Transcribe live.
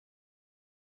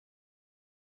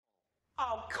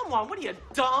Oh, come on, what are you,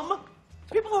 dumb?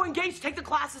 People who are engaged take the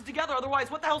classes together, otherwise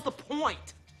what the hell's the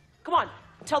point? Come on,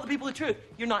 tell the people the truth.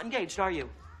 You're not engaged, are you?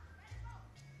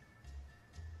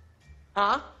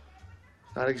 Huh?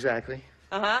 Not exactly.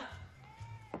 Uh-huh.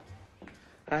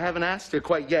 I haven't asked her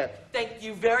quite yet. Thank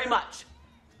you very much.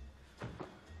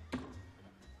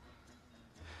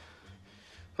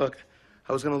 Look,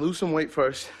 I was gonna lose some weight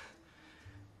first,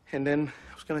 and then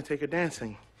I was gonna take her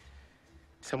dancing.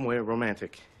 Somewhere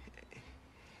romantic.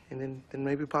 And then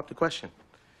maybe pop the question.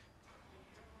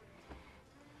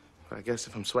 But I guess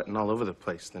if I'm sweating all over the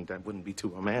place, then that wouldn't be too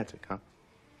romantic, huh?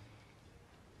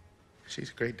 She's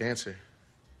a great dancer.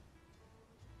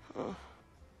 Well,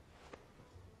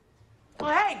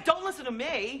 hey, don't listen to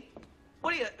me.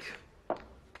 What are you...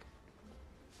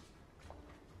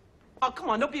 Oh, come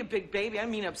on, don't be a big baby. I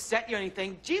didn't mean to upset you or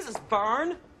anything. Jesus,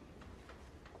 Vern.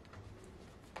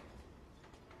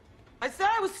 I said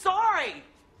I was sorry.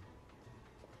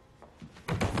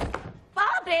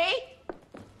 Bobbie!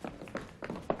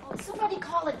 Oh, somebody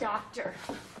call a doctor.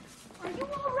 Are you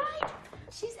all right?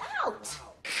 She's out.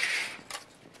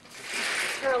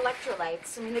 It's her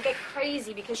electrolytes. I mean, they get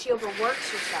crazy because she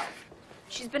overworks herself.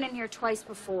 She's been in here twice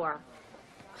before.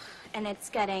 And it's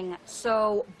getting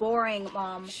so boring,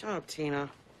 Mom. Shut up, Tina.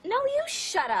 No, you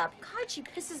shut up. God, she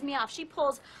pisses me off. She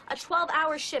pulls a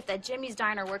 12-hour shift at Jimmy's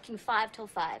Diner working 5 till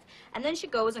 5. And then she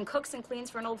goes and cooks and cleans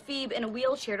for an old Phoebe in a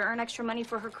wheelchair to earn extra money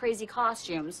for her crazy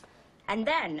costumes. And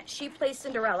then she plays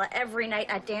Cinderella every night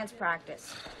at dance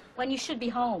practice when you should be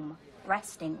home,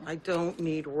 resting. I don't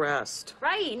need rest.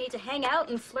 Right, you need to hang out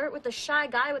and flirt with the shy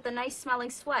guy with the nice-smelling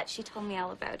sweat. She told me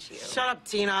all about you. Shut up,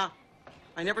 Tina.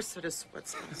 I never said his sweat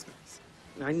smells nice.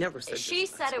 No, I never said She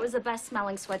said it was the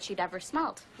best-smelling sweat she'd ever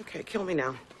smelled. Okay, kill me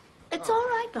now. It's all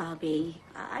right, Bobbie.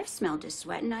 I've smelled his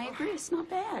sweat, and I agree, it's not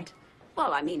bad.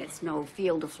 Well, I mean, it's no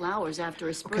field of flowers after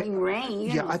a spring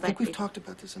rain. Yeah, I think we've talked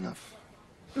about this enough.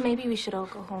 Maybe we should all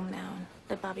go home now and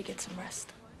let Bobbie get some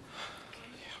rest.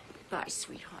 Bye,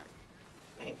 sweetheart.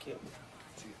 Thank you.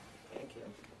 Thank you.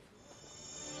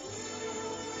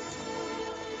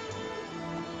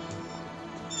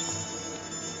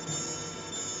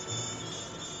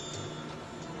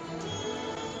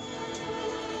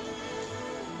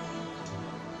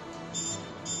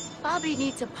 Bobbie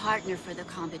needs a partner for the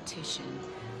competition.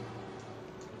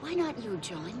 Why not you,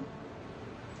 John?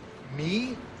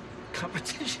 Me?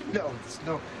 Competition?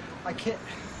 No, I can't.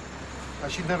 I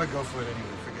should never go for it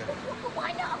anyway, forget it.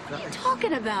 Why not? What are you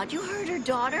talking about? You heard her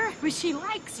daughter. She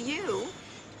likes you.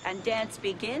 And dance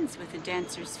begins with a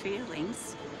dancer's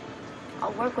feelings.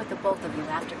 I'll work with the both of you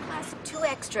after class. 2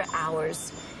 extra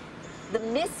hours. The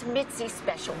Miss Mitzi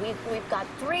special. We've got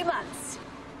 3 months.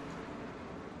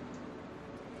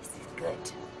 This is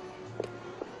good.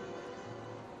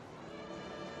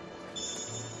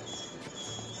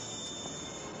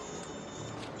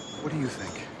 What do you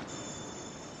think?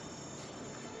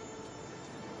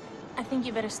 I think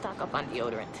you better stock up on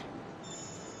deodorant.